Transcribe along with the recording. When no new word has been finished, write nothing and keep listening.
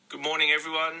Good morning,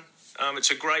 everyone.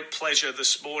 It's a great pleasure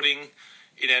this morning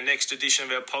in our next edition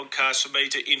of our podcast for me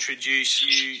to introduce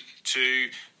you to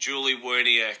Julie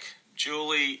Werhnyak.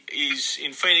 Julie is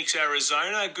in Phoenix,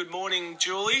 Arizona. Good morning,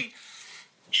 Julie.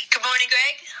 Good morning,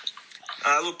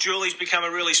 Greg. Look, Julie's become a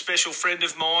really special friend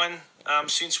of mine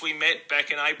since we met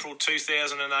back in April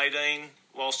 2018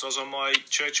 whilst I was on my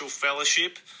Churchill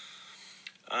Fellowship.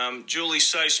 Julie's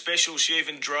so special, she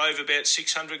even drove about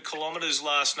 600 kilometres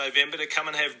last November to come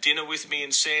and have dinner with me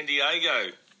in San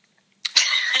Diego.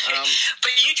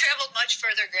 But you travelled much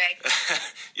further, Greg.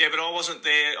 Yeah, but I wasn't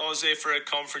there. I was there for a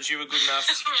conference. You were good enough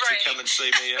Right. to come and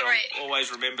see me, and Right. I'll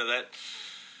always remember that.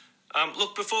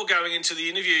 Look, before going into the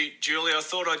interview, Julie, I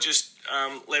thought I'd just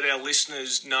let our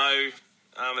listeners know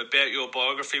about your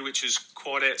biography, which is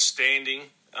quite outstanding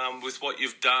with what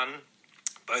you've done,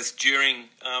 both during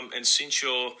and since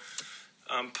your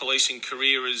policing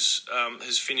career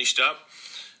has finished up.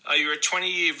 You're a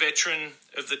 20-year veteran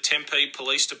of the Tempe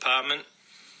Police Department.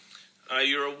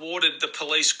 You're awarded the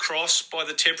Police Cross by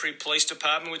the Tempe Police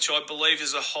Department, which I believe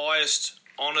is the highest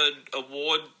honoured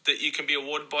award that you can be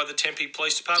awarded by the Tempe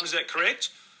Police Department. Is that correct?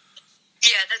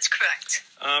 Yeah, that's correct.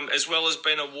 As well as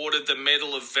being awarded the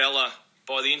Medal of Valour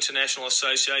by the International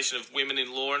Association of Women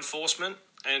in Law Enforcement.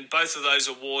 And both of those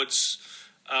awards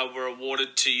were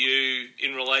awarded to you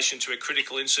in relation to a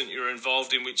critical incident you were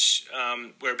involved in, which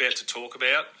we're about to talk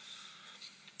about.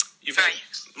 You've had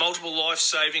multiple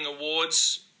life-saving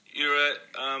awards. You're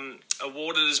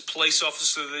awarded as Police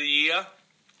Officer of the Year,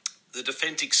 the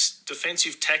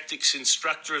Defensive Tactics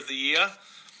Instructor of the Year.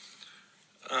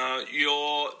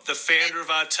 You're the founder of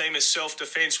our team of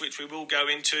self-defence, which we will go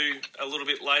into a little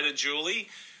bit later, Julie.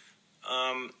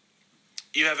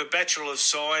 You have a Bachelor of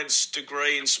Science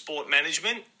degree in Sport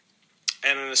Management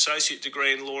and an Associate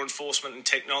degree in Law Enforcement and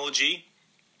Technology.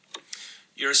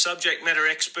 You're a subject matter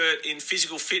expert in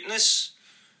physical fitness,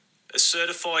 a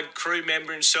certified crew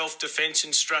member and self-defence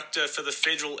instructor for the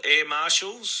Federal Air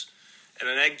Marshals, and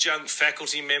an adjunct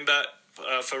faculty member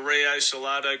for Rio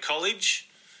Salado College.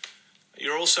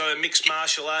 You're also a mixed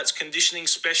martial arts conditioning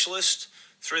specialist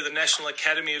through the National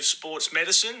Academy of Sports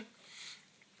Medicine.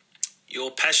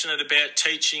 You're passionate about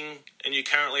teaching and you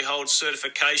currently hold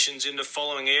certifications in the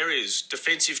following areas: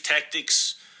 defensive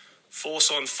tactics,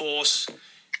 force on force,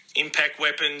 impact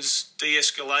weapons,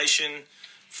 de-escalation,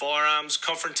 firearms,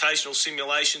 confrontational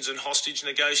simulations and hostage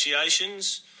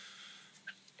negotiations.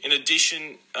 In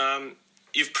addition,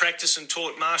 you've practiced and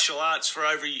taught martial arts for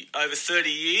over 30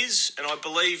 years, and I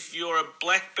believe you're a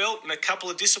black belt in a couple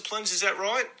of disciplines, is that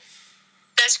right?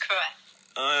 That's correct.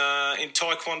 In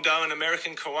Taekwondo and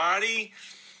American Karate,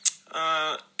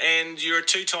 and you're a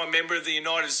two-time member of the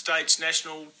United States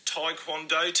National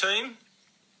Taekwondo team,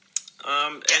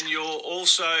 and you're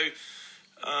also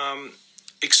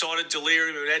excited,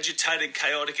 delirium and agitated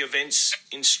chaotic events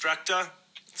instructor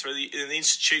through the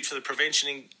Institute for the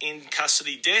Prevention in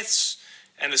Custody Deaths,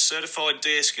 and a certified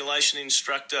de-escalation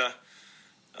instructor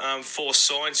for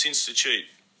Science Institute.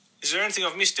 Is there anything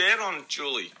I've missed out on,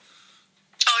 Julie?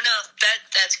 Oh, no,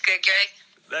 that's good, Greg.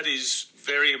 That is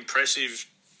very impressive,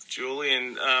 Julie.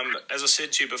 And as I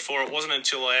said to you before, it wasn't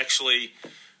until I actually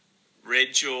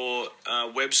read your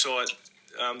website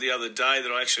the other day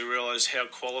that I actually realised how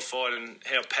qualified and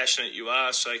how passionate you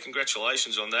are. So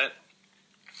congratulations on that.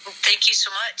 Well, thank you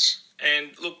so much.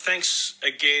 And look, thanks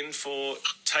again for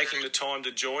taking the time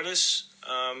to join us.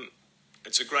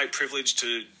 It's a great privilege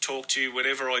to talk to you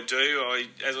whenever I do.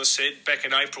 As I said, back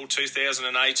in April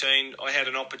 2018, I had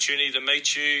an opportunity to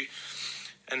meet you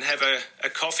and have a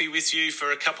coffee with you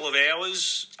for a couple of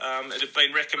hours. It had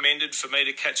been recommended for me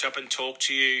to catch up and talk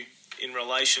to you in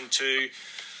relation to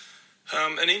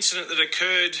an incident that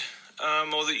occurred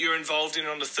or that you're involved in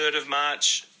on the 3rd of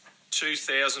March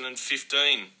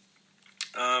 2015.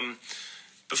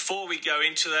 Before we go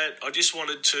into that, I just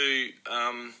wanted to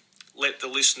let the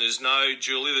listeners know,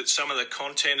 Julie, that some of the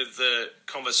content of the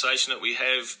conversation that we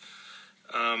have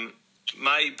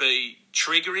may be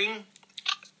triggering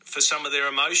for some of their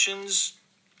emotions,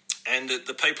 and that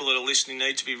the people that are listening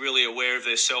need to be really aware of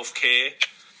their self-care.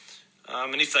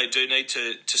 And if they do need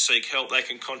to seek help, they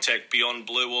can contact Beyond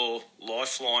Blue or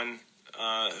Lifeline,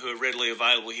 who are readily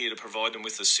available here to provide them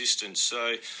with assistance.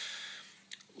 So,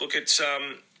 look, it's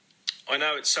I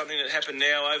know it's something that happened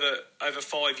now over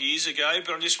 5 years ago,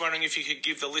 but I'm just wondering if you could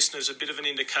give the listeners a bit of an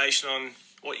indication on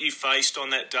what you faced on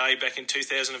that day back in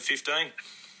 2015.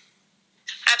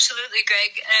 Absolutely,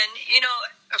 Greg. And,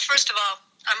 first of all,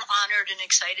 I'm honored and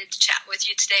excited to chat with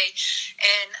you today.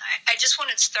 And I just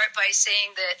wanted to start by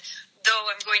saying that though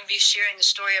I'm going to be sharing the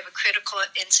story of a critical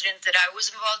incident that I was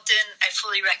involved in, I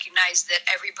fully recognize that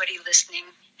everybody listening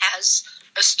has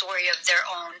a story of their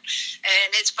own. And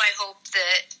it's my hope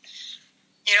that,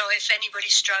 if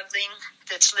anybody's struggling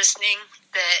that's listening,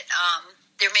 that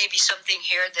there may be something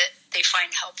here that they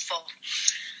find helpful.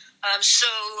 So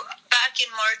back in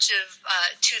March of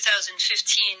 2015,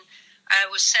 I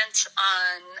was sent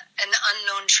on an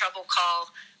unknown trouble call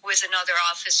with another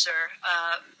officer.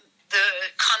 The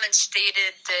comment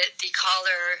stated that the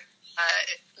caller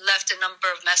left a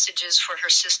number of messages for her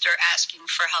sister asking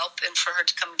for help and for her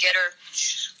to come get her.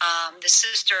 The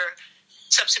sister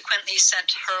subsequently sent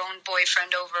her own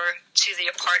boyfriend over to the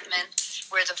apartment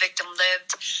where the victim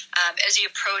lived. As he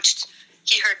approached,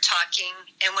 he heard talking,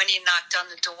 and when he knocked on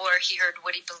the door, he heard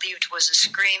what he believed was a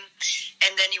scream,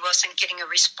 and then he wasn't getting a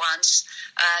response,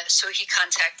 so he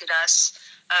contacted us.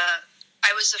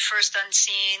 I was the first on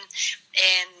scene,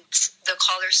 and the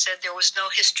caller said there was no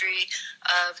history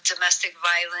of domestic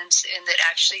violence and that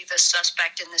actually the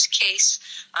suspect in this case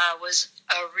was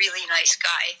a really nice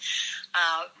guy.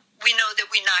 We know that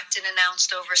we knocked and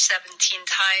announced over 17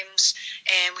 times,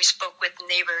 and we spoke with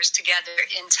neighbors to gather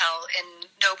intel, and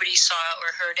nobody saw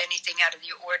or heard anything out of the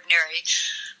ordinary.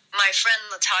 My friend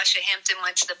Latasha Hampton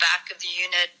went to the back of the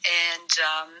unit and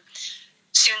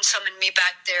soon summoned me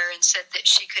back there and said that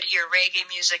she could hear reggae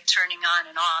music turning on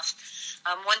and off.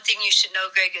 One thing you should know,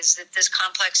 Greg, is that this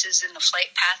complex is in the flight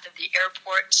path of the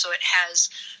airport, so it has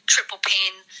triple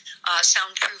pane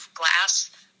soundproof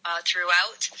glass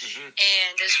throughout. Mm-hmm.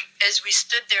 And as we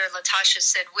stood there, Latasha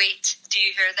said, "Wait, do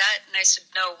you hear that?" And I said,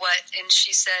 "No, what?" And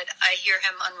she said, "I hear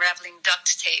him unraveling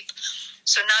duct tape."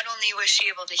 So not only was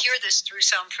she able to hear this through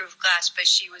soundproof glass, but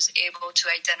she was able to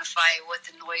identify what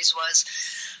the noise was.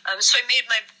 So I made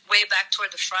my way back toward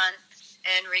the front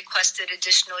and requested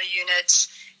additional units.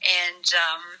 And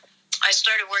I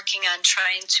started working on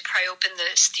trying to pry open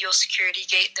the steel security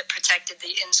gate that protected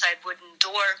the inside wooden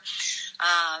door.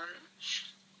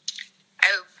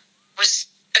 I was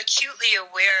acutely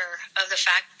aware of the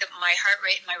fact that my heart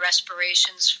rate and my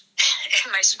respirations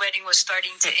and my sweating was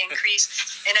starting to increase,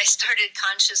 and I started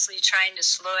consciously trying to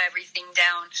slow everything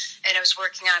down, and I was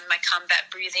working on my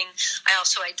combat breathing. I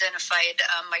also identified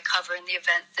my cover in the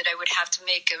event that I would have to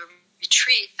make a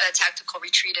tactical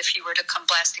retreat if he were to come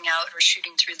blasting out or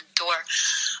shooting through the door.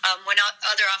 When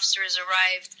other officers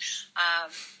arrived,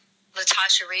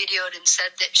 Latasha radioed and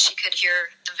said that she could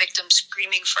hear the victim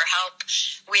screaming for help.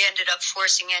 We ended up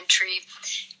forcing entry,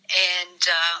 and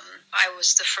I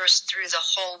was the first through the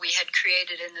hole we had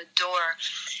created in the door.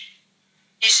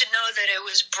 You should know that it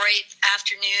was bright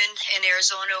afternoon in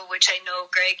Arizona, which I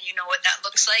know, Greg, you know what that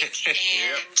looks like.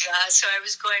 And so I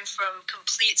was going from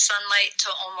complete sunlight to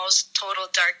almost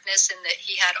total darkness, in that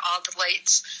he had all the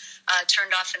lights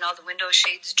turned off and all the window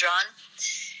shades drawn.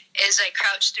 As I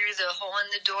crouched through the hole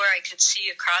in the door, I could see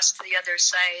across to the other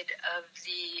side of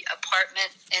the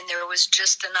apartment, and there was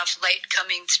just enough light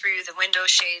coming through the window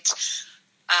shades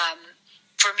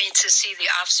for me to see the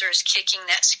officers kicking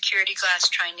that security glass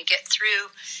trying to get through,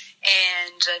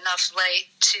 and enough light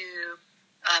to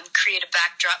create a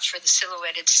backdrop for the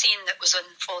silhouetted scene that was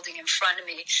unfolding in front of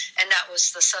me, and that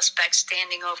was the suspect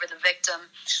standing over the victim.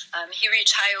 He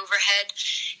reached high overhead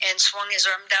and swung his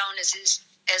arm down as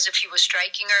if he was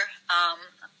striking her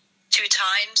 2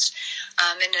 times.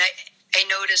 And I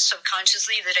noticed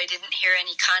subconsciously that I didn't hear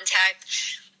any contact.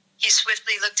 He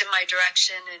swiftly looked in my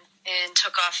direction and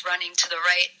took off running to the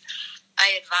right.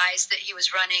 I advised that he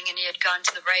was running and he had gone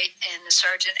to the right, and the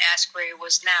sergeant asked where he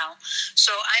was now.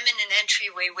 So I'm in an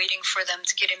entryway waiting for them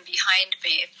to get in behind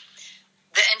me.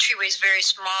 The entryway is very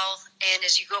small, and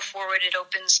as you go forward, it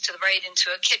opens to the right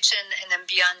into a kitchen, and then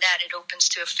beyond that, it opens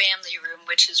to a family room,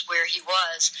 which is where he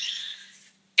was.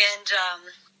 And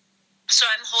so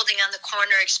I'm holding on the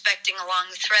corner, expecting a long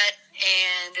threat,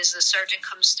 and as the sergeant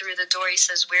comes through the door, he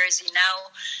says, "Where is he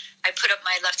now?" I put up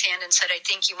my left hand and said, "I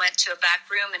think he went to a back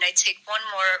room," and I take one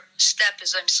more step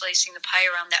as I'm slicing the pie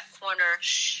around that corner.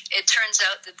 It turns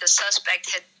out that the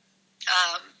suspect had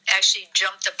actually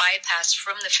jumped the bypass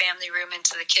from the family room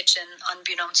into the kitchen,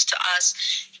 unbeknownst to us.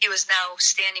 He was now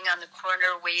standing on the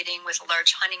corner waiting with a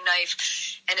large hunting knife,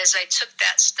 and as I took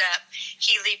that step,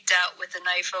 he leaped out with the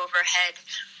knife overhead.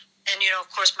 And, of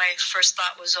course, my first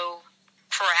thought was, oh,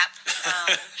 crap.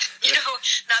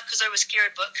 Not because I was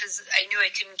scared, but because I knew I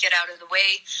couldn't get out of the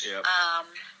way. Yep.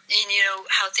 And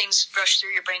how things rush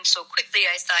through your brain so quickly.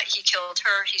 I thought, he killed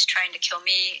her, he's trying to kill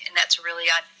me, and that's a really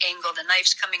odd angle the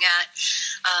knife's coming at.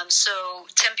 So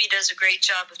Tempe does a great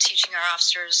job of teaching our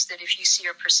officers that if you see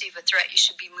or perceive a threat, you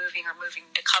should be moving or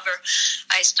moving to cover.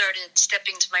 I started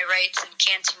stepping to my right and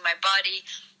canting my body,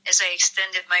 as I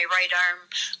extended my right arm,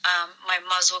 my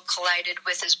muzzle collided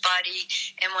with his body,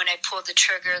 and when I pulled the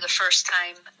trigger the first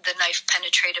time, the knife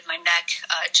penetrated my neck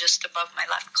just above my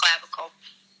left clavicle.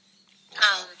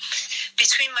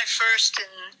 Between my first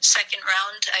and second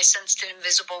round, I sensed an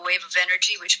invisible wave of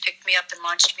energy which picked me up and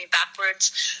launched me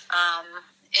backwards.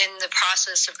 In the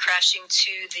process of crashing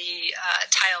to the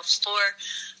tile floor,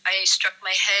 I struck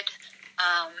my head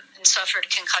and suffered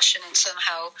a concussion and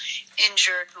somehow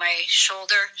injured my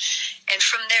shoulder. And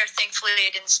from there, thankfully,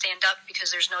 I didn't stand up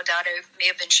because there's no doubt I may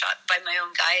have been shot by my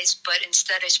own guys, but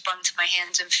instead I sprung to my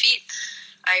hands and feet.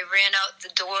 I ran out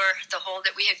the door, the hole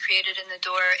that we had created in the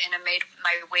door, and I made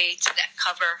my way to that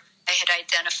cover I had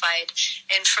identified.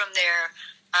 And from there,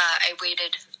 I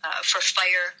waited for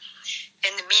fire.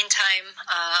 In the meantime,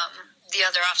 the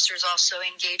other officers also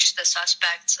engaged the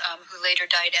suspect, who later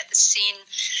died at the scene,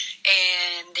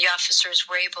 and the officers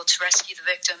were able to rescue the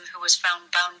victim, who was found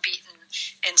bound, beaten,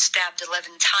 and stabbed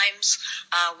 11 times,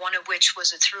 one of which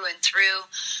was a through and through.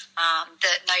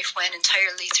 That knife went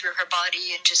entirely through her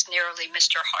body and just narrowly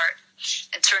missed her heart.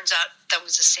 It turns out that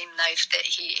was the same knife that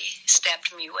he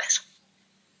stabbed me with.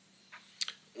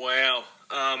 Wow.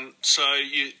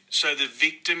 So the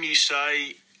victim, you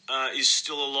say, is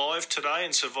still alive today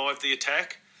and survived the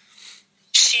attack?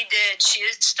 She did. She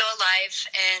is still alive,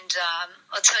 and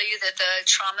I'll tell you that the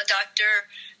trauma doctor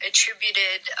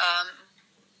attributed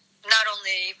not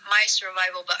only my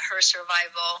survival but her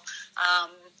survival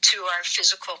to our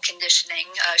physical conditioning.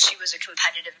 She was a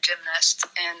competitive gymnast,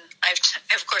 and I've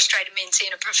of course tried to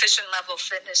maintain a proficient level of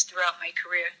fitness throughout my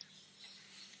career.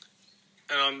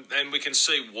 And we can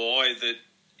see why that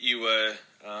you were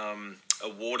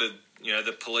awarded,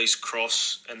 the Police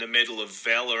Cross and the Medal of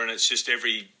Valour, and it's just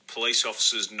every police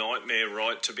officer's nightmare,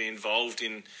 right, to be involved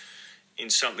in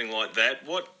something like that.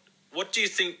 What do you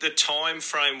think the time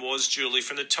frame was, Julie,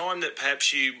 from the time that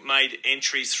perhaps you made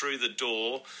entry through the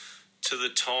door to the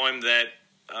time that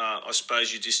I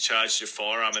suppose you discharged your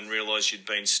firearm and realised you'd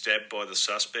been stabbed by the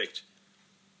suspect?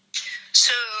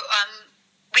 So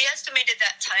we estimated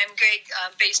that time, Greg,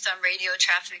 based on radio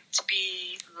traffic, to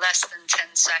be less than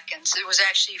 10 seconds. It was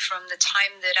actually from the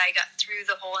time that I got through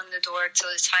the hole in the door to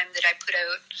the time that I put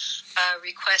out a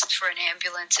request for an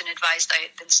ambulance and advised I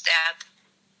had been stabbed.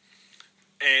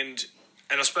 And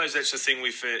I suppose that's the thing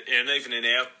and even in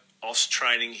our OS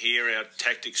training here, our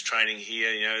tactics training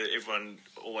here, everyone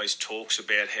always talks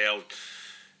about how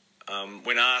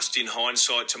when asked in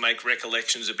hindsight to make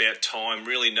recollections about time,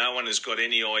 really no one has got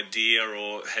any idea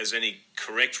or has any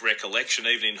correct recollection.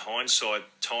 Even in hindsight,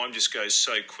 time just goes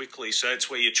so quickly. So that's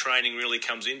where your training really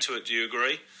comes into it. Do you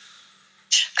agree?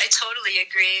 I totally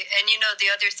agree. And, the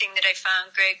other thing that I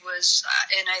found, Greg, was,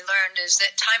 and I learned, is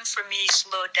that time for me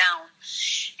slowed down.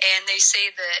 And they say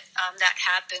that that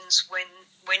happens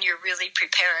when you're really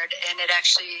prepared, and it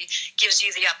actually gives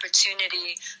you the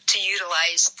opportunity to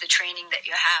utilize the training that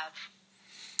you have.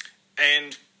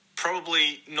 And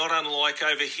probably not unlike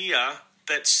over here,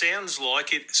 that sounds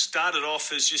like it started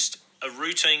off as just a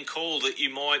routine call that you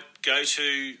might go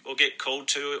to or get called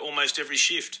to almost every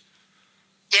shift.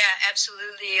 Yeah,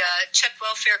 absolutely. Check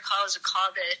welfare call is a call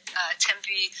that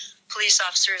Tempe police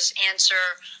officers answer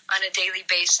on a daily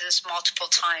basis multiple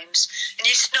times. And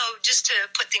just to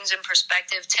put things in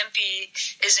perspective, Tempe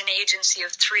is an agency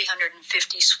of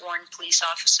 350 sworn police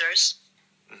officers.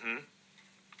 Mm-hmm.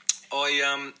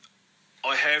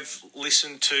 I have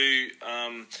listened to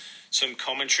some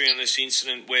commentary on this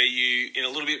incident where you, in a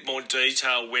little bit more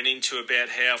detail, went into about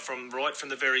how right from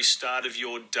the very start of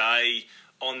your day,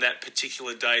 on that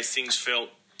particular day, things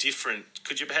felt different.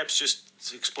 Could you perhaps just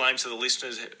explain to the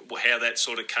listeners how that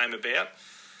sort of came about?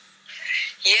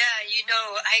 Yeah,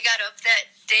 I got up that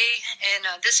day, and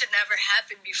this had never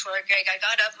happened before, Greg. I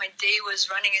got up, my day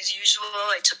was running as usual.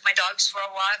 I took my dogs for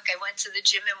a walk. I went to the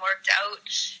gym and worked out,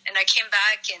 and I came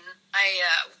back, and I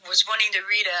was wanting to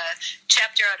read a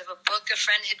chapter out of a book a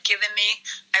friend had given me.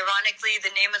 Ironically,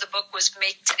 the name of the book was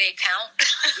Make Today Count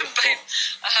by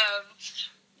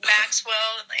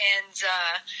Maxwell, and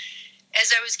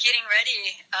as I was getting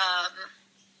ready,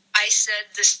 I said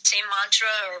the same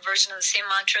mantra, or a version of the same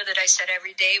mantra that I said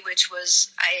every day, which was,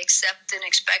 I accept and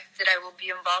expect that I will be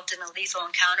involved in a lethal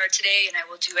encounter today, and I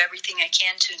will do everything I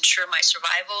can to ensure my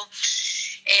survival.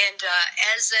 And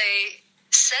as I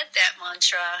said that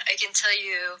mantra, I can tell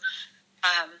you,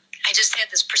 I just had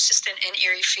this persistent and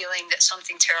eerie feeling that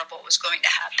something terrible was going to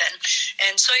happen.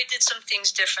 And so I did some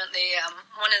things differently.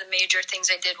 One of the major things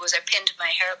I did was I pinned my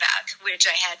hair back, which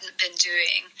I hadn't been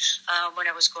doing when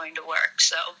I was going to work.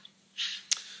 So,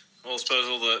 well, I suppose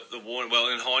all the warning.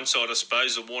 Well, in hindsight, I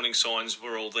suppose the warning signs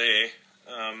were all there.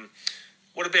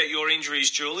 What about your injuries,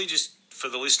 Julie? Just for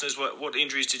the listeners, what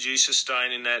injuries did you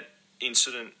sustain in that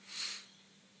incident?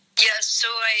 Yes, so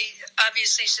I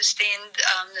obviously sustained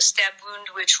the stab wound,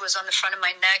 which was on the front of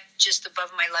my neck, just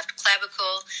above my left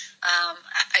clavicle.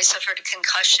 I suffered a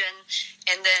concussion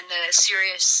and then a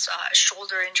serious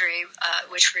shoulder injury,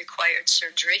 which required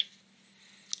surgery.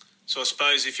 So I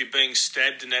suppose if you're being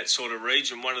stabbed in that sort of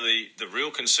region, one of the real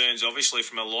concerns, obviously,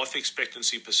 from a life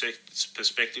expectancy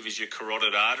perspective is your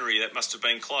carotid artery. That must have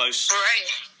been close. Right.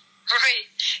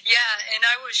 Yeah, and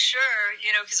I was sure,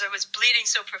 because I was bleeding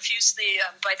so profusely.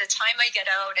 By the time I get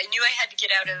out, I knew I had to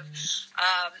get out of,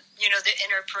 the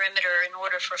inner perimeter in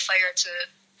order for fire to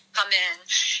come in.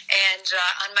 And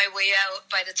on my way out,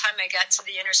 by the time I got to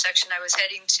the intersection I was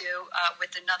heading to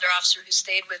with another officer who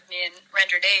stayed with me and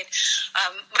rendered aid,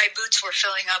 my boots were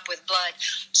filling up with blood.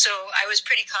 So I was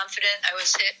pretty confident I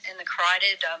was hit in the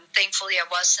carotid. Thankfully, I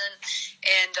wasn't.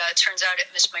 And turns out it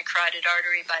missed my carotid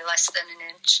artery by less than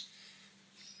an inch.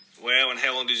 Wow, and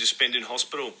how long did you spend in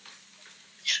hospital?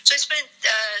 So I spent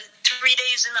 3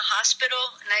 days in the hospital,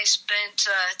 and I spent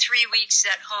 3 weeks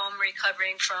at home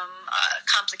recovering from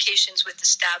complications with the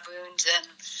stab wounds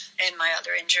and my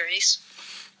other injuries.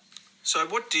 So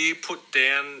what do you put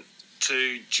down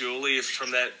to, Julie,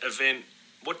 from that event?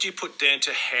 What do you put down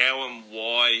to how and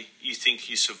why you think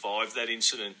you survived that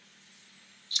incident?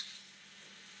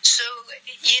 So,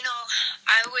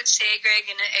 I would say, Greg,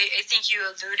 and I think you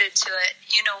alluded to it,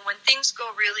 when things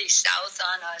go really south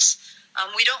on us,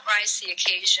 we don't rise to the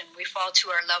occasion. We fall to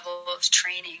our level of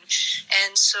training.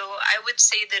 And so I would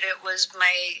say that it was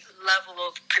my level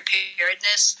of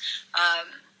preparedness,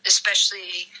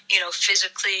 especially,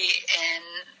 physically and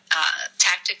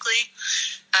tactically.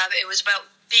 It was about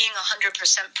being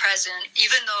 100% present,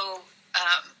 even though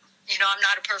I'm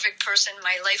not a perfect person.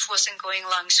 My life wasn't going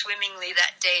along swimmingly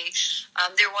that day.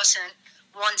 There wasn't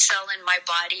one cell in my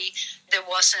body that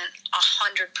wasn't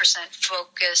 100%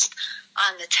 focused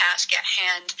on the task at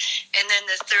hand. And then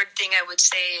the third thing I would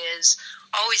say is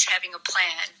always having a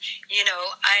plan.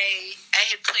 I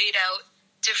had played out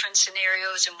different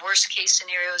scenarios and worst case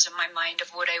scenarios in my mind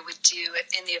of what I would do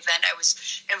in the event I was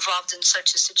involved in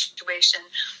such a situation.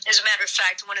 As a matter of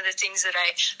fact, one of the things that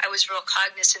I was real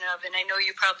cognizant of, and I know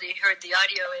you probably heard the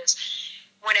audio, is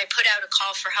when I put out a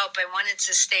call for help, I wanted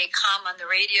to stay calm on the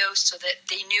radio so that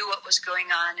they knew what was going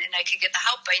on and I could get the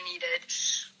help I needed.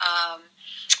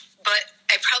 But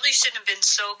I probably shouldn't have been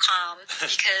so calm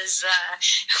because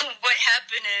what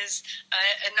happened is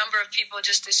a number of people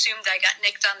just assumed I got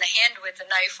nicked on the hand with a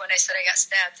knife when I said I got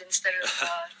stabbed instead of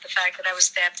the fact that I was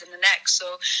stabbed in the neck.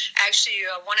 So actually,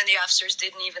 one of the officers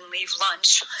didn't even leave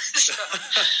lunch.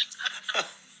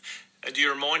 Do you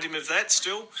remind him of that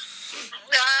still?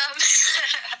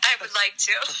 I would like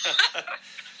to.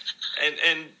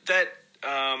 and that,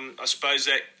 I suppose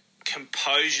that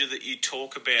composure that you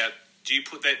talk about, do you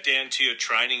put that down to your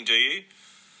training, do you?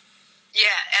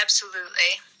 Yeah,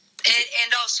 absolutely.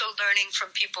 And also learning from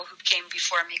people who came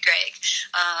before me, Greg.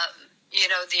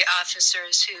 The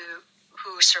officers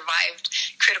who survived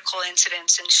critical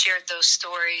incidents and shared those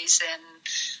stories and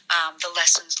the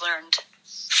lessons learned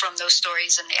from those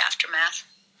stories in the aftermath.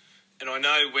 And I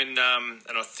know when,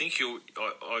 and I think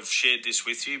I've shared this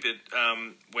with you, but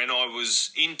when I was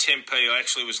in Tempe, I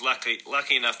actually was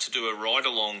lucky enough to do a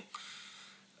ride-along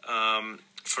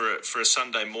for a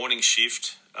Sunday morning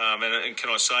shift. And can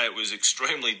I say it was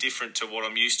extremely different to what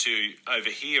I'm used to over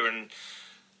here. And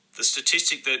the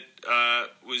statistic that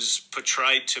was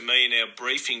portrayed to me in our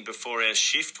briefing before our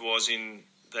shift was in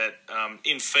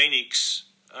Phoenix,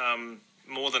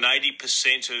 more than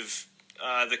 80% of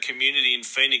the community in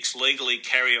Phoenix legally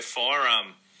carry a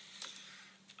firearm,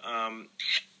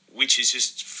 which is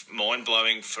just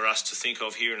mind-blowing for us to think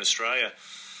of here in Australia.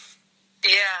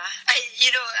 Yeah,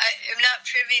 I'm not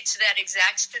privy to that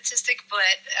exact statistic,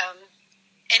 but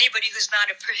anybody who's not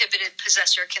a prohibited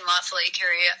possessor can lawfully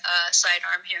carry a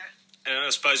sidearm here. And I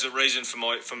suppose the reason for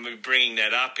me bringing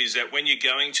that up is that when you're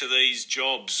going to these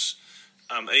jobs,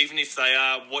 even if they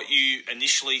are what you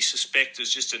initially suspect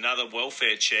is just another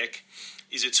welfare check,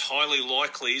 it's highly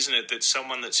likely, isn't it, that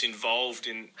someone that's involved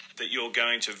in that you're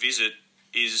going to visit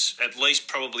is at least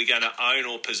probably going to own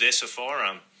or possess a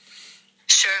firearm.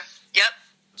 Sure.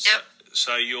 Yep.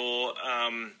 So your,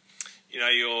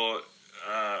 your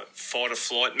fight or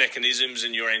flight mechanisms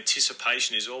and your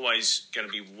anticipation is always going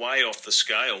to be way off the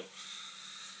scale.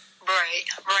 Right.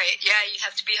 Yeah, you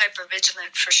have to be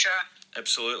hypervigilant for sure.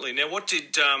 Absolutely. Now, what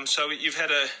did so you've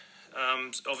had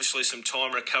obviously some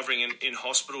time recovering in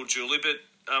hospital, Julie, but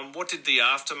what did the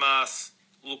aftermath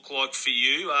look like for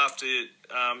you after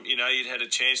you'd had a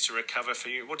chance to recover for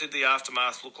you? What did the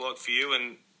aftermath look like for you,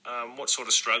 and what sort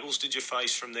of struggles did you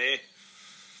face from there?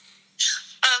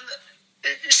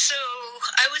 So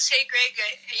I would say, Greg,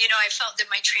 I felt that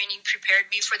my training prepared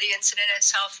me for the incident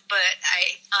itself, but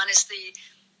I honestly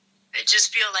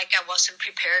just feel like I wasn't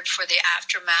prepared for the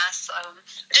aftermath. I'll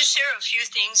just share a few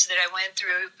things that I went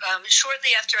through.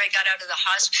 Shortly after I got out of the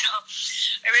hospital,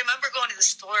 I remember going to the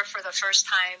store for the first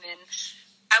time, and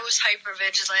I was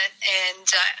hypervigilant, and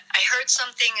I heard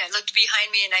something. I looked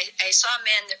behind me, and I saw a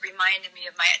man that reminded me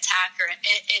of my attacker,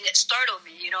 and it startled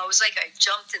me. It was like I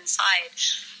jumped inside.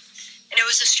 And it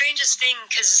was the strangest thing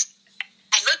because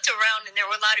I looked around and there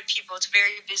were a lot of people. It's a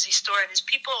very busy store. And as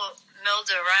people milled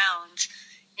around,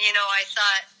 I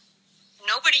thought,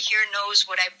 nobody here knows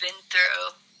what I've been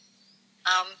through.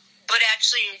 But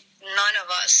actually, none of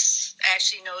us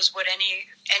actually knows what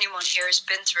anyone here has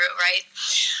been through, right?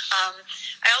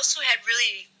 I also had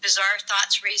really bizarre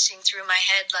thoughts racing through my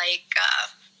head. Like,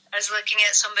 I was looking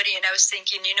at somebody and I was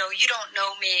thinking, you don't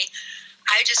know me.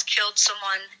 I just killed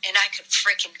someone, and I could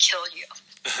frickin' kill you,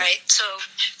 right? So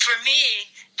for me,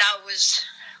 that was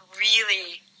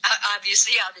really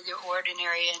obviously out of the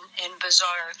ordinary and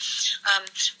bizarre.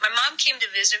 My mom came to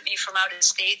visit me from out of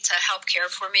state to help care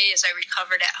for me as I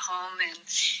recovered at home. And,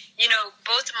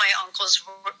 both of my uncles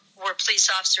were police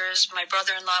officers. My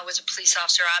brother-in-law was a police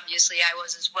officer. Obviously, I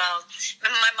was as well. And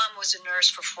my mom was a nurse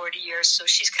for 40 years, so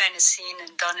she's kind of seen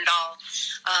and done it all.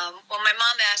 Well, my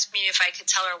mom asked me if I could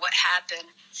tell her what happened.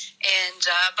 And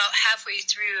about halfway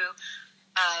through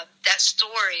that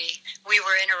story, we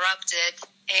were interrupted,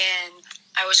 and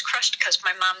I was crushed because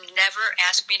my mom never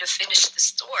asked me to finish the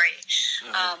story.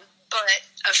 But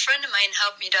a friend of mine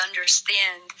helped me to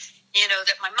understand,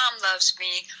 that my mom loves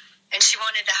me, and she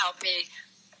wanted to help me,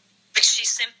 but she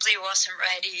simply wasn't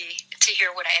ready to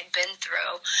hear what I had been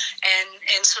through.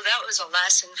 And so that was a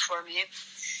lesson for me.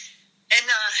 And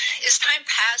as time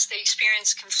passed, I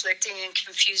experienced conflicting and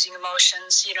confusing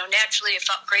emotions. Naturally, I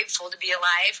felt grateful to be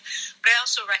alive, but I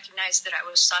also recognized that I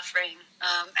was suffering.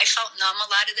 I felt numb a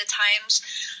lot of the times.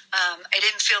 I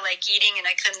didn't feel like eating, and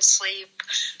I couldn't sleep.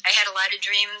 I had a lot of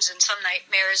dreams and some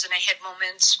nightmares, and I had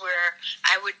moments where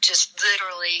I would just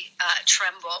literally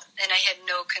tremble, and I had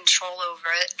no control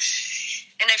over it.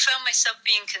 And I found myself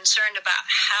being concerned about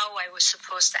how I was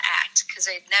supposed to act because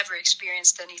I had never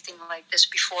experienced anything like this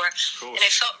before. And I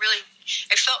felt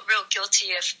real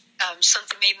guilty if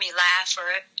something made me laugh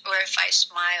or if I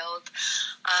smiled.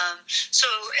 So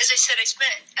as I said, I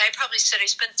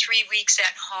spent 3 weeks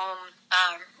at home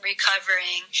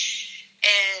recovering,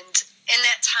 and in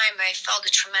that time, I felt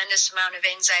a tremendous amount of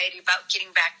anxiety about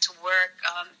getting back to work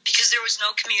because there was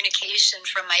no communication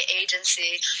from my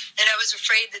agency, and I was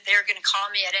afraid that they were going to call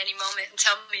me at any moment and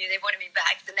tell me they wanted me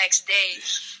back the next day,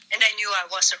 and I knew I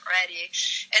wasn't ready.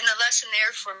 And the lesson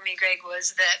there for me, Greg,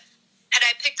 was that had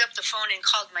I picked up the phone and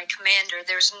called my commander,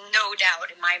 there's no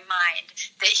doubt in my mind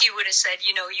that he would have said,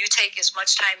 you take as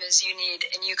much time as you need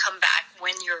and you come back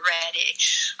when you're ready.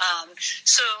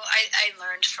 So I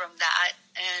learned from that.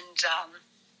 And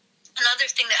another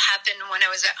thing that happened when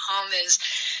I was at home is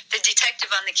the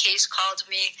detective on the case called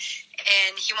me,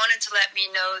 and he wanted to let me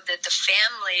know that the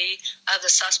family of the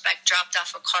suspect dropped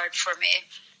off a card for me,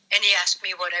 and he asked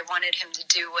me what I wanted him to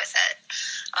do with it.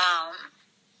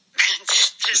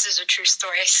 This is a true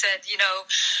story. I said,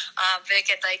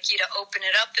 Vic, I'd like you to open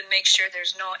it up and make sure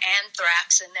there's no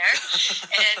anthrax in there.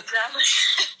 And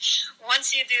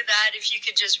once you do that, if you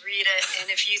could just read it,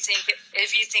 and if you think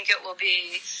it will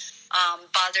be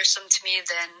bothersome to me,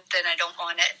 then I don't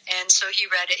want it. And so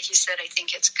he read it. He said, I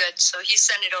think it's good. So he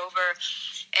sent it over.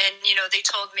 And, they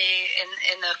told me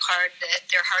in the card that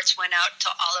their hearts went out to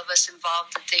all of us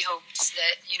involved, that they hoped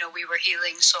that, we were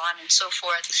healing, so on and so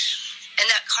forth. And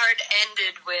that card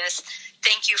ended with,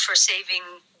 thank you for saving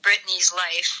Brittany's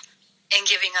life and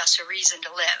giving us a reason to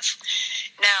live.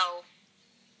 Now,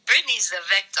 Brittany's the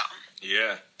victim.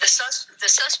 Yeah. The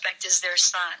suspect is their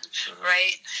son,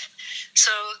 right? So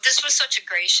this was such a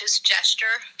gracious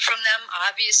gesture from them,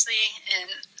 obviously, and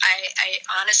I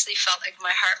honestly felt like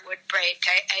my heart would break.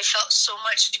 I felt so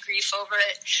much grief over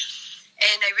it,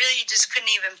 and I really just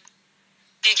couldn't even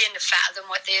begin to fathom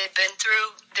what they had been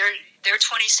through. Their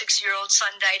 26-year-old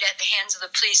son died at the hands of the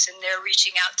police, and they're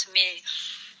reaching out to me.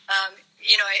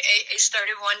 I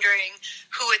started wondering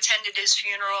who attended his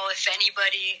funeral, if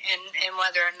anybody, and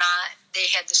whether or not they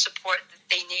had the support that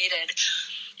they needed.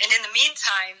 And in the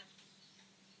meantime,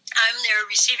 I'm there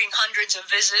receiving hundreds of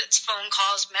visits, phone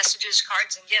calls, messages,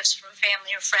 cards, and gifts from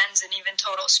family or friends, and even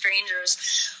total strangers,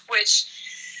 which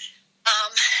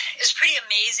is pretty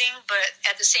amazing, but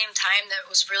at the same time, that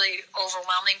was really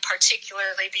overwhelming,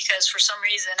 particularly because for some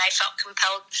reason I felt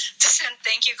compelled to send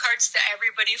thank you cards to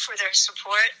everybody for their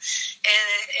support,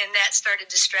 and that started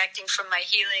distracting from my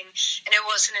healing. And it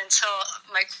wasn't until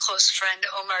my close friend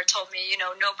Omar told me,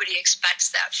 nobody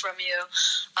expects that from you.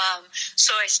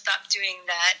 So I stopped doing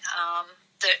that,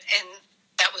 and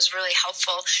that was really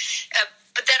helpful.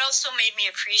 But that also made me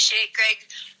appreciate, Greg,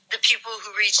 the people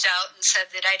who reached out and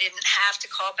said that I didn't have to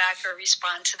call back or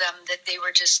respond to them, that they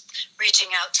were just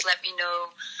reaching out to let me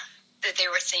know that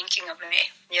they were thinking of me,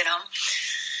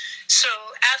 So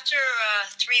after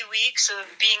 3 weeks of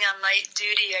being on light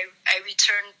duty, I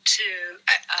returned to,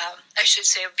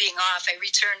 of being off, I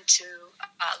returned to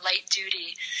light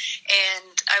duty,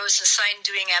 and I was assigned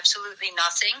doing absolutely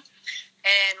nothing.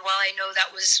 And while I know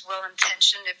that was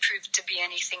well-intentioned, it proved to be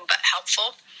anything but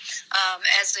helpful.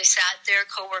 As they sat there,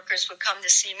 coworkers would come to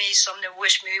see me, some to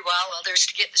wish me well, others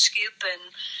to get the scoop, and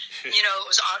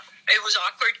it was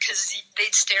awkward because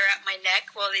they'd stare at my neck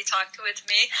while they talked with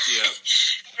me. Yeah.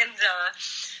 And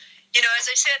as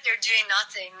I sat there doing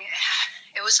nothing,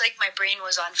 it was like my brain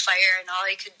was on fire, and all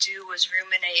I could do was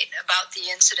ruminate about the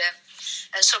incident.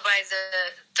 And so by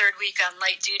the third week on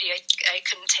light duty, I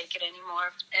couldn't take it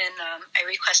anymore, and I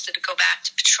requested to go back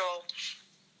to patrol.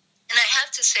 And I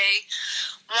have to say,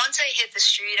 once I hit the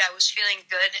street, I was feeling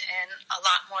good and a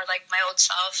lot more like my old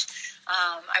self.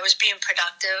 I was being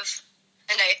productive,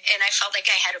 and I felt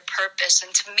like I had a purpose,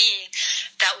 and to me,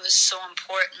 that was so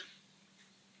important.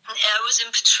 I was in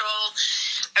patrol.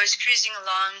 I was cruising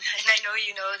along, and I know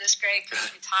you know this, Greg,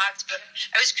 because we talked, but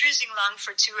I was cruising along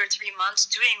for 2 or 3 months,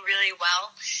 doing really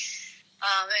well,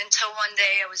 until one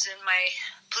day I was in my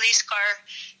police car,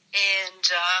 and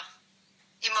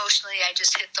emotionally I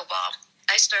just hit the wall.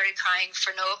 I started crying for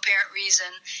no apparent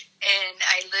reason, and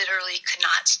I literally could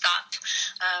not stop.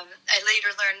 I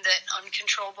later learned that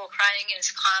uncontrollable crying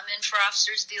is common for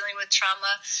officers dealing with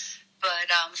trauma, but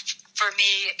for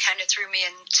me, it kind of threw me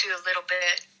into a little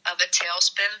bit of a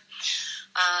tailspin.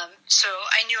 So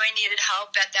I knew I needed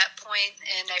help at that point,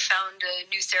 and I found a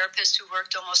new therapist who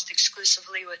worked almost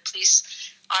exclusively with police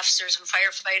officers and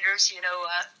firefighters.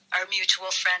 Our mutual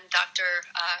friend, Dr.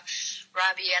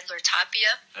 Robbie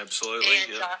Adler-Tapia.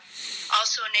 Absolutely. And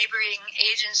also neighboring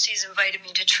agencies invited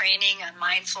me to training on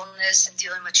mindfulness and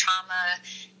dealing with trauma.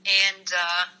 And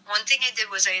one thing I did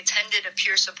was I attended a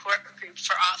peer support group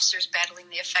for officers battling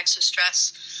the effects of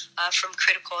stress from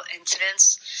critical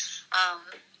incidents.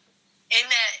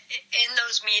 In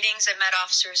those meetings, I met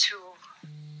officers who,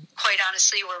 quite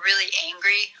honestly, were really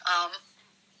angry,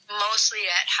 mostly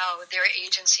at how their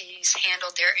agencies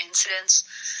handled their incidents.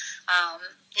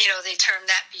 They termed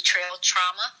that betrayal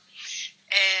trauma.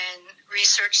 And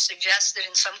research suggests that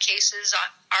in some cases,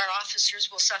 our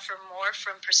officers will suffer more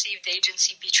from perceived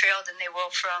agency betrayal than they will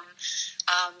from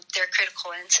their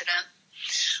critical incident.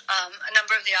 A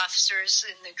number of the officers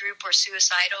in the group were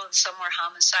suicidal, and some were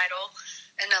homicidal,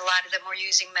 and a lot of them were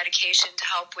using medication to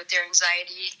help with their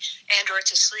anxiety and or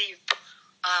to sleep,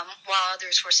 while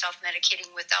others were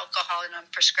self-medicating with alcohol and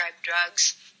unprescribed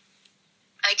drugs.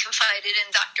 I confided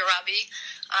in Dr. Robbie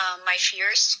my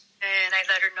fears, and I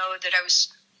let her know that I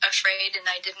was afraid and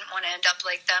I didn't want to end up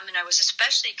like them, and I was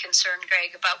especially concerned,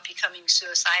 Greg, about becoming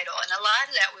suicidal. And a lot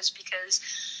of that was because,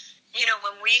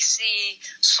 when we see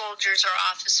soldiers or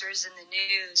officers in the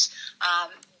news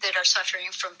that are suffering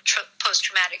from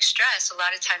post-traumatic stress, a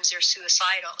lot of times they're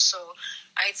suicidal. So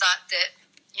I thought that,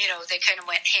 they kind of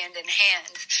went hand in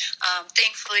hand.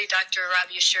 Thankfully, Dr.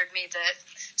 Robbie assured me that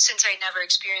since I never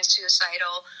experienced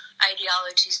suicidal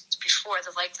ideologies before,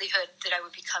 the likelihood that I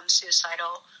would become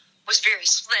suicidal was very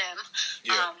slim,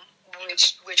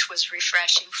 which was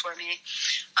refreshing for me.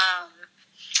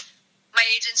 My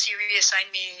agency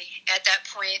reassigned me at that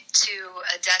point to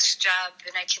a desk job,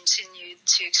 and I continued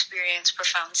to experience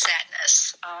profound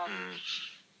sadness.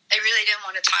 I really didn't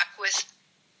want to talk with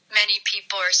many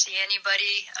people or see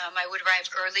anybody. I would arrive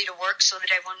early to work so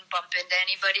that I wouldn't bump into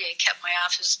anybody. I kept my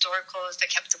office door closed. I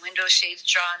kept the window shades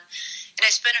drawn. And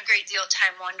I spent a great deal of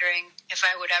time wondering if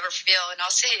I would ever feel, and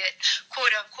I'll say it,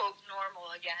 quote-unquote,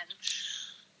 normal again.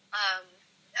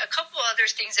 A couple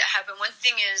other things that happened. One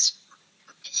thing is,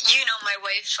 my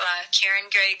wife, Karen,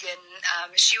 Greg,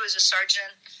 and she was a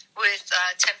sergeant with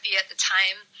Tempe at the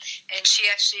time, and she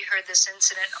actually heard this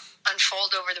incident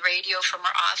unfold over the radio from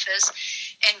her office,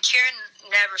 and Karen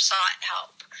never sought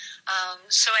help.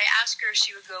 So I asked her if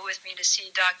she would go with me to see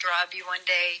Dr. Robbie one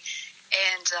day,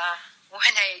 and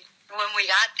when we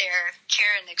got there,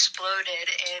 Karen exploded,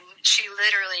 and she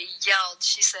literally yelled.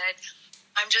 She said,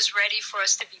 I'm just ready for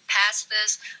us to be past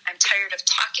this. I'm tired of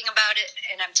talking about it,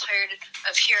 and I'm tired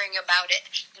of hearing about it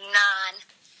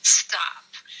non-stop.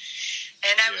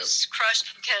 And I was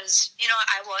crushed because,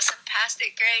 I wasn't past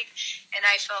it, Greg, and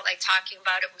I felt like talking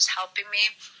about it was helping me.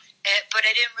 But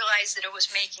I didn't realize that it was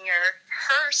making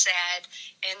her sad,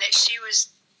 and that she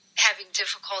was having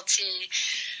difficulty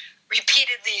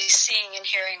repeatedly seeing and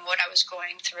hearing what I was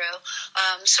going through.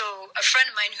 So a friend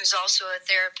of mine who's also a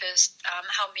therapist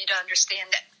helped me to understand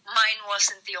that mine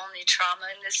wasn't the only trauma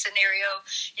in this scenario,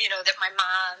 that my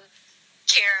mom,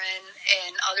 Karen,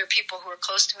 and other people who were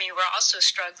close to me were also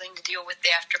struggling to deal with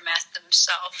the aftermath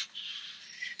themselves.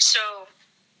 So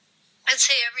I'd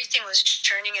say everything was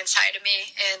churning inside of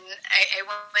me, and I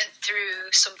went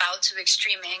through some bouts of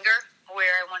extreme anger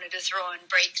where I wanted to throw and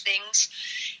break things.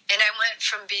 And I went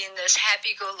from being this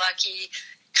happy-go-lucky,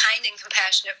 kind and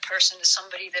compassionate person to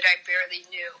somebody that I barely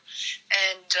knew.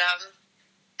 And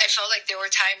I felt like there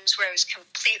were times where I was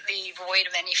completely void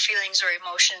of any feelings or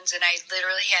emotions, and I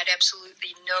literally had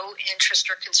absolutely no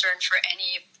interest or concern for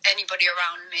anybody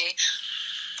around me.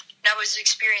 And I was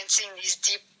experiencing these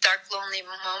deep, dark, lonely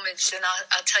moments, and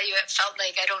I'll tell you, it felt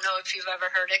like, I don't know if you've ever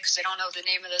heard it because I don't know the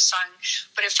name of the song,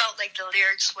 but it felt like the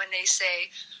lyrics when they say,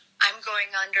 I'm going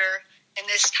under, and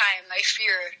this time I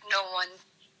fear no one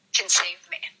can save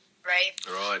me, right?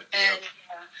 Right, and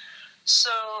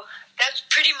so that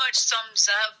pretty much sums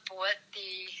up what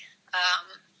the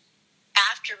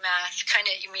aftermath kind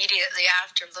of immediately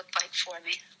after looked like for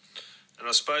me. And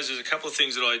I suppose there's a couple of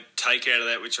things that I take out of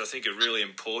that which I think are really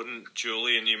important,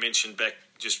 Julie, and you mentioned back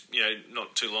just,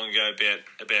 not too long ago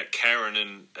about Karen,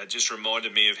 and it just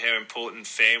reminded me of how important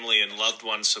family and loved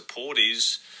one support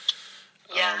is.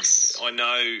 Yes. I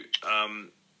know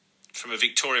from a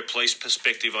Victoria Police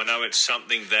perspective, I know it's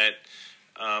something that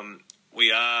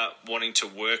we are wanting to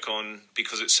work on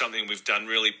because it's something we've done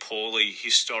really poorly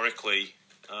historically.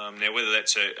 Now, whether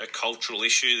that's a cultural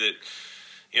issue that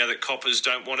that coppers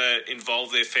don't want to involve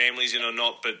their families in or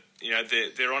not, but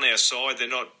they're on our side.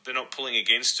 They're not pulling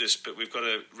against us. But we've got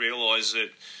to realise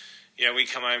that we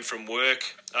come home from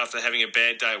work after having a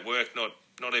bad day at work, not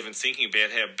even thinking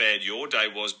about how bad your day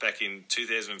was back in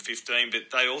 2015.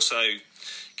 But they also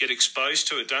get exposed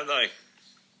to it, don't they?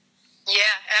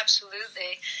 Yeah,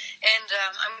 absolutely. And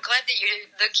I'm glad that you're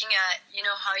looking at,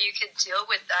 how you could deal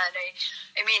with that.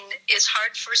 I mean, it's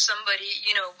hard for somebody,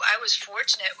 I was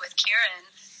fortunate with Karen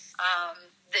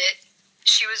that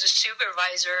she was a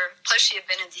supervisor, plus she had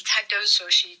been a detective, so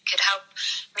she could help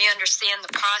me understand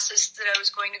the process that I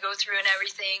was going to go through and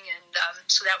everything. And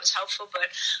so that was helpful. But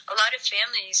a lot of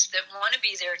families that want to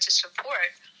be there to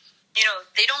support,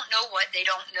 they don't know what they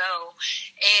don't know.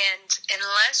 And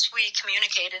unless we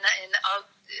communicate, and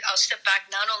I'll step back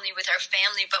not only with our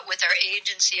family, but with our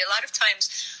agency, a lot of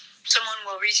times someone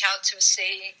will reach out to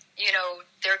say,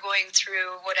 they're going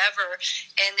through whatever,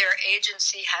 and their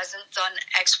agency hasn't done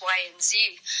X, Y, and Z.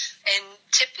 And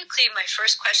typically my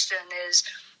first question is,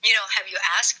 have you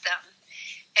asked them?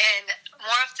 And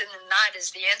more often than not,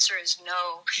 the answer is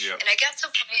no. Yep. And I got to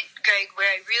a point, Greg,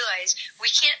 where I realized we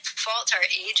can't fault our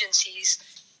agencies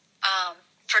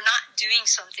for not doing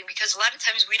something, because a lot of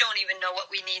times we don't even know what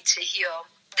we need to heal.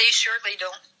 They surely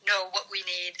don't know what we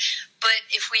need. But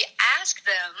if we ask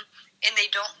them and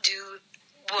they don't do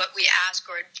what we ask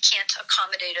or can't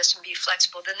accommodate us and be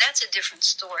flexible, then that's a different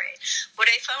story.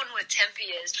 What I found with Tempe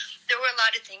is there were a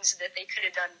lot of things that they could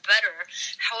have done better.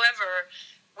 However,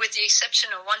 with the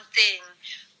exception of one thing,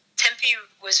 Tempe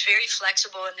was very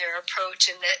flexible in their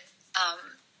approach, and that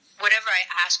whatever I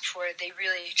asked for, they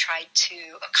really tried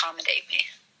to accommodate me.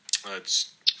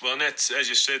 And that's, as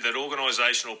you said, that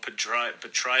organisational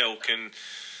betrayal can,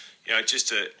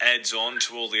 just adds on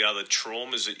to all the other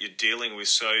traumas that you're dealing with.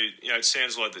 So, it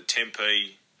sounds like that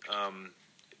Tempe,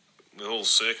 with all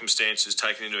circumstances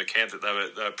taken into account, that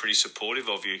they were pretty supportive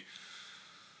of you.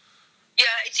 Yeah,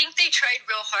 I think they tried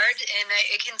real hard, and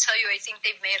I can tell you, I think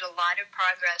they've made a lot of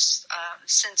progress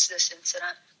since this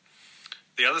incident.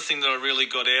 The other thing that I really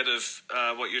got out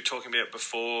of what you were talking about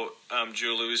before,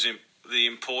 Julie, was the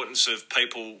importance of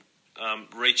people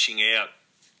reaching out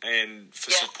and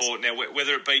for support. Now,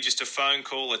 whether it be just a phone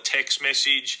call, a text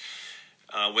message,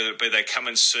 whether it be they come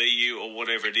and see you or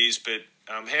whatever it is, but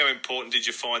how important did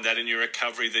you find that in your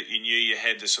recovery, that you knew you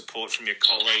had the support from your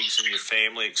colleagues and your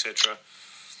family, etc.?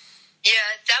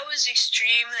 Yeah, that was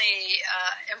extremely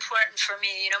important for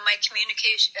me. My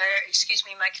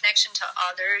my connection to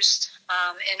others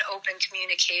and open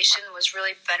communication was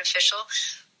really beneficial.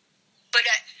 But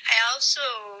I'll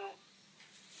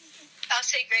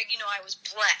say, Greg, I was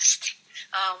blessed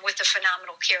with the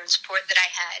phenomenal care and support that I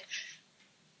had.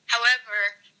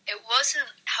 However, it wasn't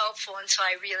helpful helpful until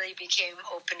I really became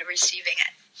open to receiving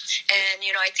it. And,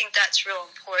 I think that's real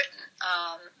important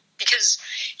because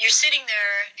you're sitting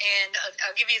there, and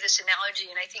I'll give you this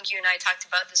analogy, and I think you and I talked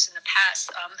about this in the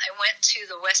past. I went to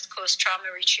the West Coast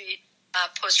Trauma Retreat,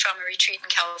 post-trauma retreat in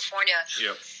California.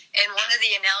 Yep. And one of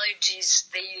the analogies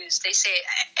they use, they say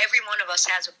every one of us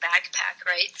has a backpack,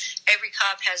 right? Every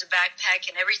cop has a backpack,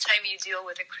 and every time you deal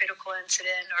with a critical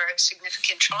incident or a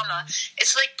significant trauma,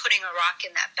 it's like putting a rock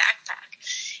in that backpack.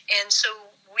 And so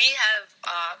we have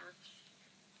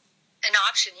an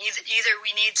option. Either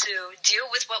we need to deal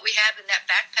with what we have in that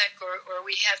backpack, or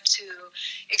we have to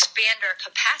expand our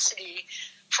capacity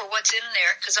for what's in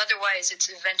there, because otherwise it's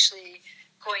eventually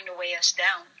going to weigh us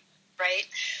down, right?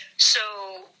 So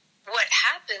what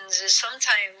happens is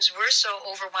sometimes we're so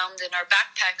overwhelmed and our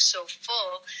backpack's so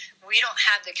full, we don't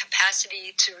have the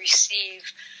capacity to receive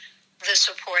the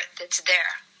support that's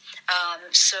there.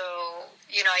 So,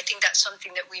 I think that's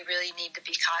something that we really need to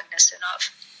be cognizant of.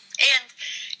 And,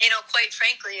 quite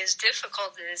frankly, as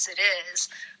difficult as it is,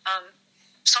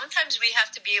 sometimes we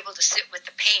have to be able to sit with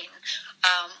the pain,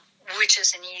 which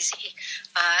isn't easy,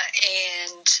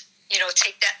 and,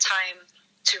 take that time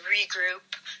to regroup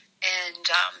and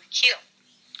heal.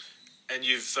 And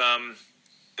you've,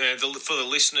 for the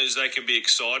listeners, they can be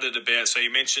excited about, so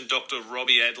you mentioned Dr.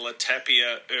 Robbie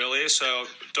Adler-Tapia earlier, so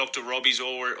Dr. Robbie's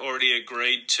already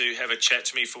agreed to have a chat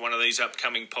to me for one of these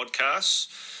upcoming podcasts.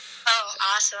 Oh,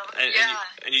 awesome.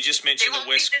 And you just mentioned they won't the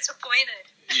West... be disappointed.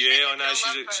 Yeah, I know,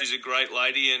 she's a great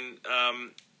lady, and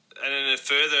in a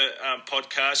further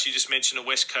podcast, you just mentioned a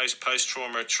West Coast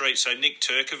post-trauma retreat, so Nick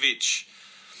Turkovich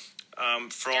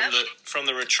from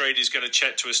the retreat is going to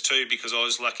chat to us too, because I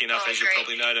was lucky enough, as you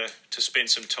probably know, to spend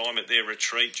some time at their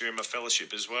retreat during my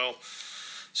fellowship as well.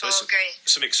 So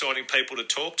some exciting people to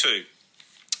talk to.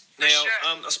 Now, sure.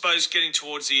 I suppose getting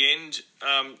towards the end,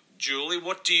 Julie,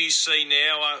 what do you see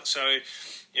now? So,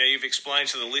 you've explained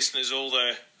to the listeners all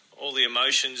the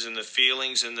emotions and the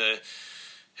feelings and the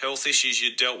health issues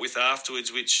you dealt with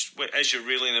afterwards, which, as you're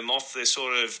reeling them off, they're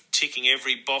sort of ticking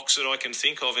every box that I can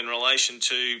think of in relation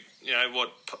to,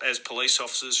 what, as police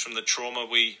officers, from the trauma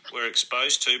we were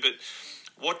exposed to. But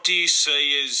what do you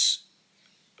see as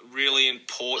really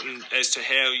important as to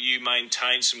how you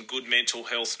maintain some good mental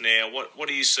health now? What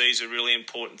do you see as a really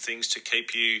important things to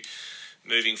keep you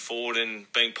moving forward and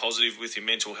being positive with your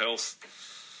mental health?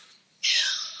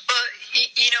 Well,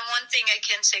 one thing I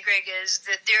can say, Greg, is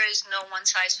that there is no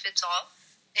one-size-fits-all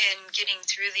in getting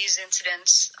through these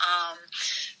incidents.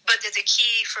 But the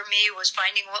key for me was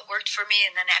finding what worked for me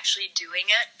and then actually doing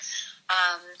it.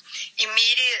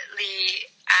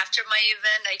 Immediately after my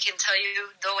event, I can tell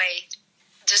you, though I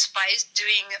despised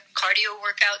doing cardio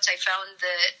workouts, I found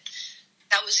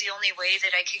that was the only way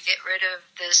that I could get rid of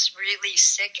this really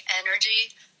sick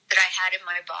energy that I had in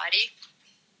my body.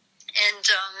 And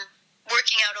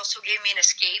working out also gave me an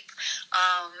escape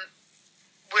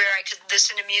where I could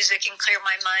listen to music and clear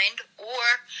my mind, or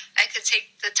I could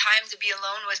take the time to be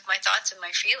alone with my thoughts and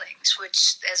my feelings,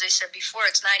 which, as I said before,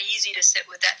 it's not easy to sit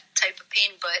with that type of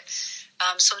pain, but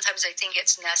sometimes I think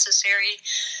it's necessary.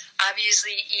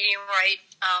 Obviously, eating right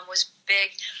was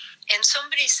big. And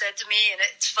somebody said to me, and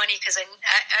it's funny because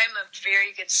I'm a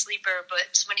very good sleeper,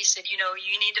 but somebody said, you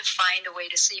need to find a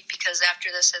way to sleep, because after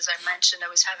this, as I mentioned,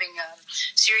 I was having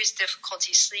serious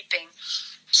difficulty sleeping.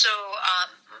 So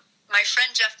my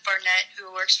friend Jeff Barnett,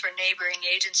 who works for a neighboring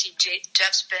agency,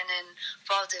 Jeff's been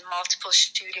involved in multiple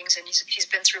shootings, and he's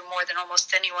been through more than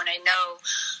almost anyone I know.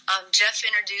 Jeff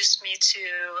introduced me to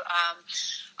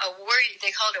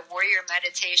they call it a warrior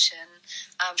meditation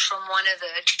from one of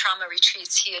the trauma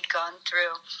retreats he had gone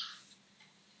through.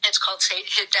 It's called Save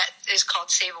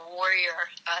a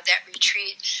Warrior, that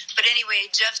retreat. But anyway,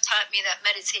 Jeff taught me that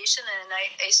meditation, and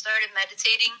I started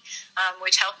meditating,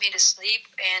 which helped me to sleep,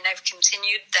 and I've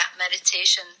continued that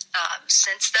meditation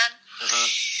since then. Uh-huh.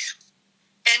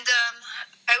 And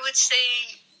I would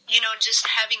say, just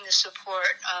having the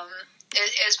support,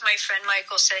 as my friend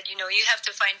Michael said, you have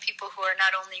to find people who are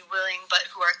not only willing, but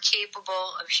who are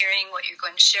capable of hearing what you're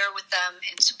going to share with them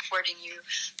and supporting you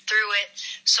through it.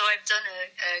 So I've done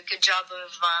a good job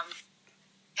of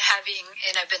having,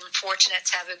 and I've been fortunate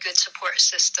to have a good support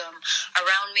system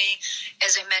around me.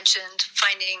 As I mentioned,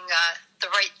 finding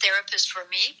the right therapist for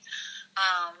me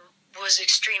was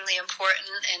extremely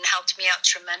important and helped me out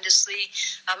tremendously.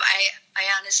 I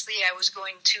honestly, I was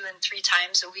going 2 and 3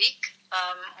 times a week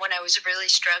when I was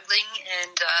really struggling,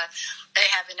 and I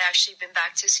haven't actually been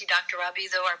back to see Dr.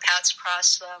 Robbie, though our paths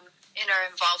cross in our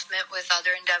involvement with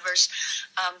other endeavors,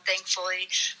 thankfully,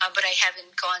 but I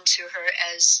haven't gone to her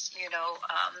as,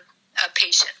 a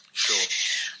patient. Sure.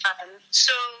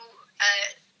 So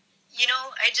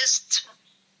I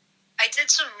did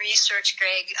some research,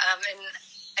 Greg, and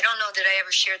I don't know that I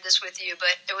ever shared this with you,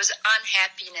 but it was on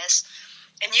happiness.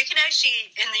 And you can actually,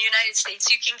 in the United States,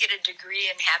 you can get a degree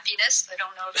in happiness. I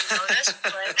don't know if you know this,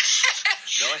 but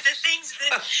the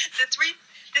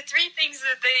three things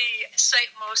that they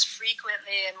cite most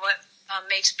frequently and what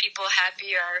makes people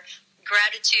happy are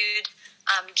gratitude,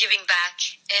 giving back,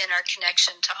 and our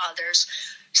connection to others.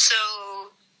 So,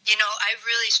 I've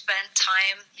really spent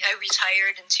time. I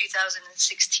retired in 2016,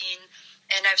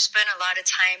 and I've spent a lot of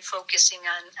time focusing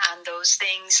on those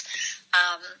things.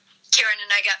 Karen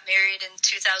and I got married in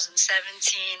 2017.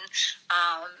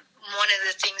 One of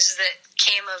the things that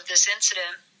came of this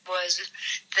incident was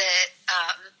that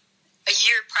a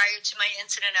year prior to my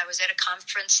incident, I was at a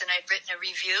conference and I'd written a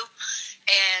review,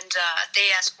 and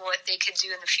they asked what they could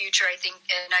do in the future. I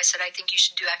said, I think you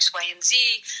should do X, Y, and Z.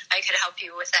 I could help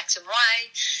you with X and Y.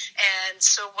 And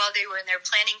so while they were in their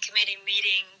planning committee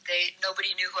meeting,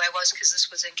 nobody knew who I was because this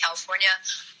was in California.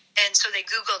 And so they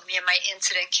Googled me, and my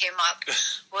incident came up.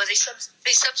 Well, they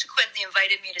subsequently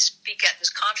invited me to speak at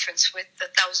this conference with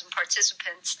 1,000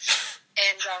 participants.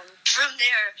 And from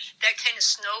there, that kind of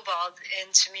snowballed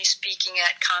into me speaking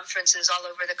at conferences all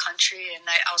over the country, and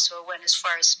I also went as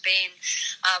far as Spain.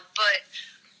 But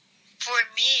for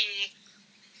me,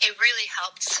 it really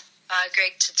helped,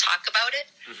 Greg, to talk about it,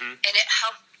 and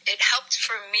it helped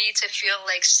for me to feel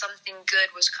like something good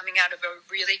was coming out of a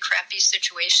really crappy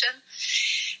situation.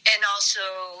 And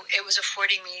also, it was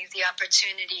affording me the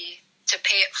opportunity to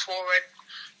pay it forward,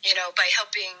 by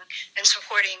helping and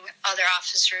supporting other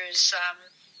officers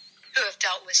who have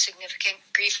dealt with significant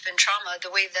grief and trauma the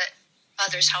way that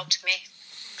others helped me.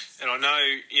 And I know,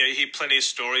 you hear plenty of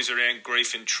stories around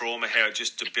grief and trauma, how it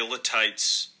just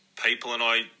debilitates people. And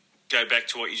I go back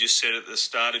to what you just said at the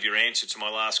start of your answer to my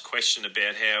last question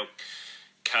about how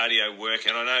cardio work.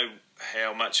 And I know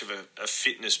how much of a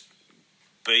fitness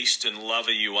beast and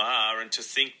lover you are, and to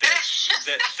think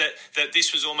that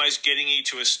this was almost getting you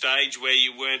to a stage where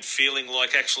you weren't feeling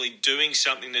like actually doing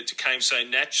something that became so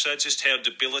natural. So just how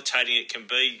debilitating it can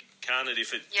be, can't it,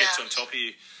 if it gets on top of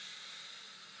you?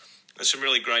 There's some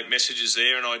really great messages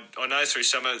there, and I know through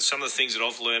some of the things that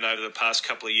I've learned over the past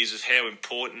couple of years of how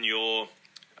important your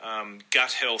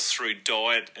gut health through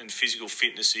diet and physical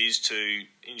fitness is to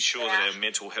ensure that our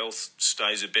mental health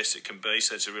stays the best it can be.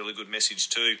 So it's a really good message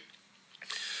too.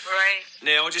 Right.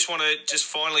 Now, I just want to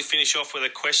finally finish off with a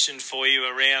question for you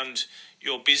around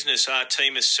your business,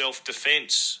 Artemis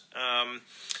Self-Defense. I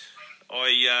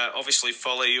obviously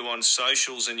follow you on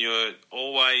socials, and you're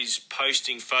always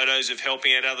posting photos of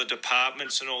helping out other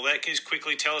departments and all that. Can you just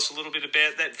quickly tell us a little bit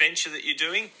about that venture that you're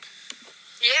doing?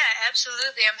 Yeah,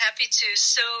 absolutely. I'm happy to.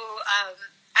 So,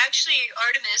 actually,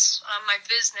 Artemis, my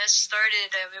business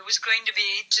started, it was going to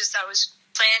be I was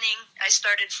planning. I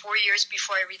started 4 years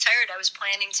before I retired. I was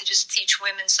planning to just teach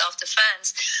women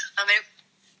self-defense. It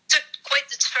took quite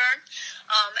the turn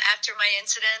after my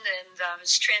incident, and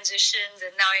was transitioned,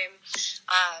 and now I'm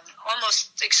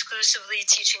almost exclusively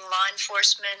teaching law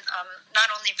enforcement,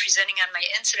 not only presenting on my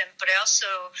incident, but I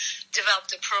also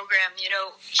developed a program.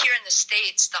 Here in the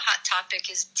States, the hot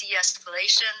topic is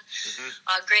de-escalation.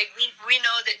 Greg, we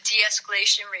know that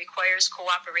de-escalation requires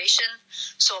cooperation.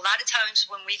 So a lot of times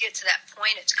when we get to that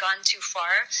point, it's gone too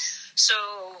far. So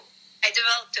I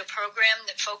developed a program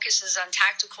that focuses on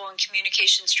tactical and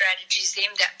communication strategies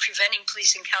aimed at preventing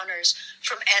police encounters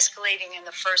from escalating in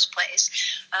the first place.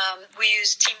 We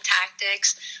use team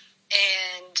tactics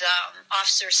and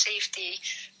officer safety,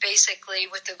 basically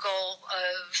with the goal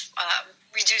of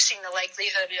reducing the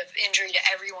likelihood of injury to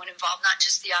everyone involved, not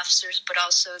just the officers, but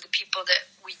also the people that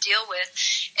we deal with,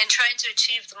 and trying to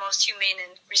achieve the most humane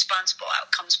and responsible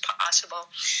outcomes possible.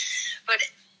 But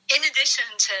in addition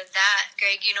to that,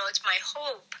 Greg, it's my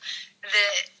hope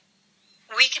that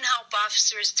we can help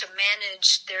officers to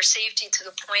manage their safety to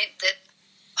the point that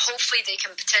hopefully they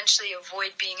can potentially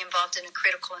avoid being involved in a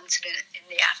critical incident in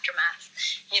the aftermath.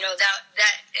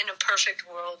 That in a perfect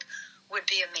world would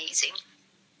be amazing.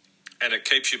 And it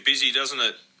keeps you busy, doesn't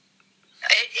it?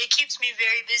 It keeps me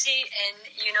very busy, and,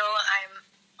 I'm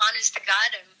honest to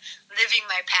God, I'm living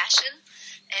my passion,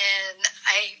 and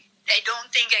I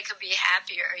don't think I could be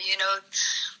happier.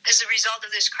 As a result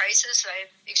of this crisis,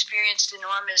 I've experienced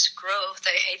enormous growth.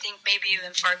 I think maybe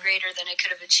even far greater than I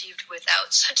could have achieved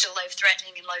without such a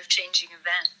life-threatening and life-changing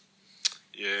event.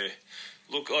 Yeah.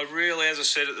 Look, as I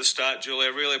said at the start, Julie, I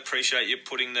really appreciate you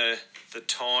putting the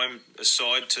time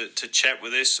aside to chat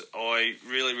with us. I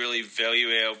really, really value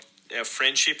our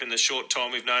friendship and the short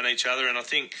time we've known each other, and I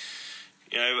think,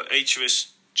 each of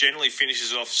us generally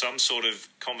finishes off some sort of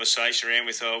conversation around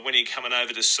with, when are you coming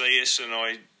over to see us? And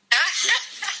I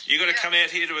You got to come out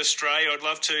here to Australia. I'd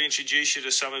love to introduce you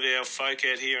to some of our folk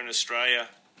out here in Australia.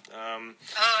 I'd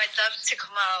love to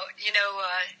come out.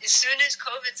 As soon as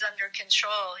COVID's under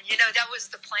control, that was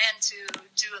the plan, to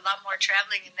do a lot more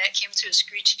traveling, and that came to a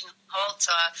screeching halt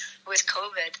with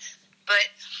COVID. But,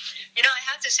 I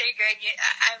have to say, Greg,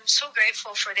 I'm so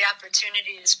grateful for the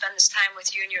opportunity to spend this time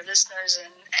with you and your listeners.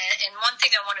 And one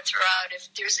thing I want to throw out, if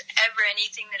there's ever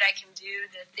anything that I can do,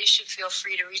 that they should feel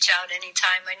free to reach out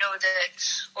anytime. I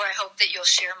hope that you'll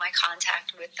share my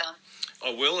contact with them.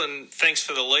 I will, and thanks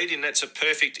for the lead-in. That's a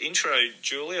perfect intro,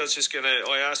 Julie. I asked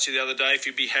you the other day if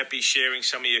you'd be happy sharing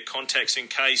some of your contacts in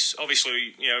case,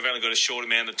 obviously, we've only got a short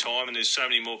amount of time and there's so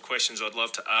many more questions I'd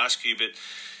love to ask you, but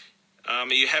are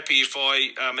you happy if I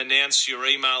announce your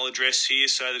email address here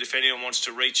so that if anyone wants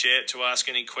to reach out to ask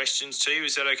any questions to you,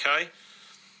 is that okay?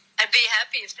 I'd be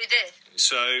happy if they did.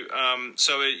 So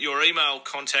your email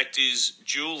contact is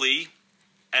Julie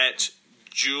at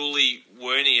Julie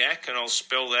Werhnyak, and I'll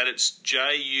spell that. It's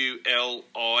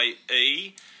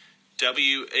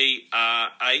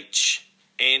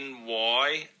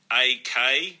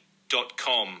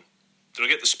JulieWerhnyak.com. Did I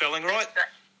get the spelling right?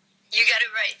 You got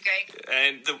it right, Greg.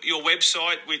 And your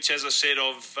website, which, as I said,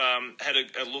 I've had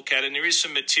a look at, and there is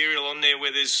some material on there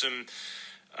where there's some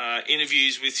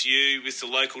interviews with you, with the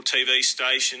local TV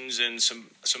stations, and some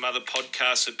other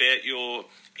podcasts about your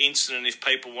incident if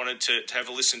people wanted to have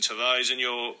a listen to those. And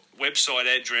your website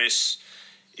address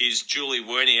is Julie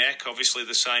Werhnyak, obviously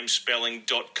the same spelling,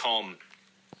 .com.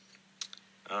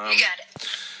 You got it.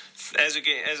 As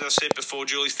I said before,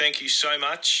 Julie, thank you so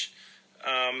much.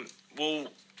 We'll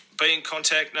be in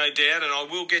contact, no doubt, and I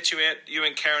will get you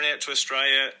and Karen out to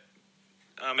Australia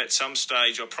at some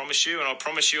stage, I promise you, and I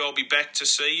promise you I'll be back to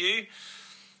see you.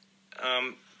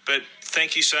 But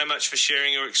thank you so much for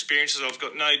sharing your experiences. I've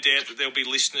got no doubt that there'll be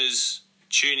listeners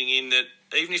tuning in that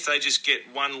even if they just get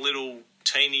one little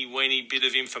teeny-weeny bit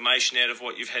of information out of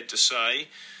what you've had to say,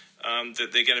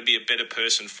 that they're going to be a better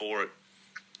person for it.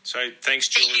 So thanks,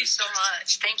 Julie. Thank you so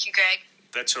much. Thank you, Greg.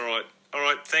 That's all right. All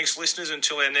right, thanks, listeners.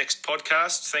 Until our next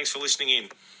podcast, thanks for listening in.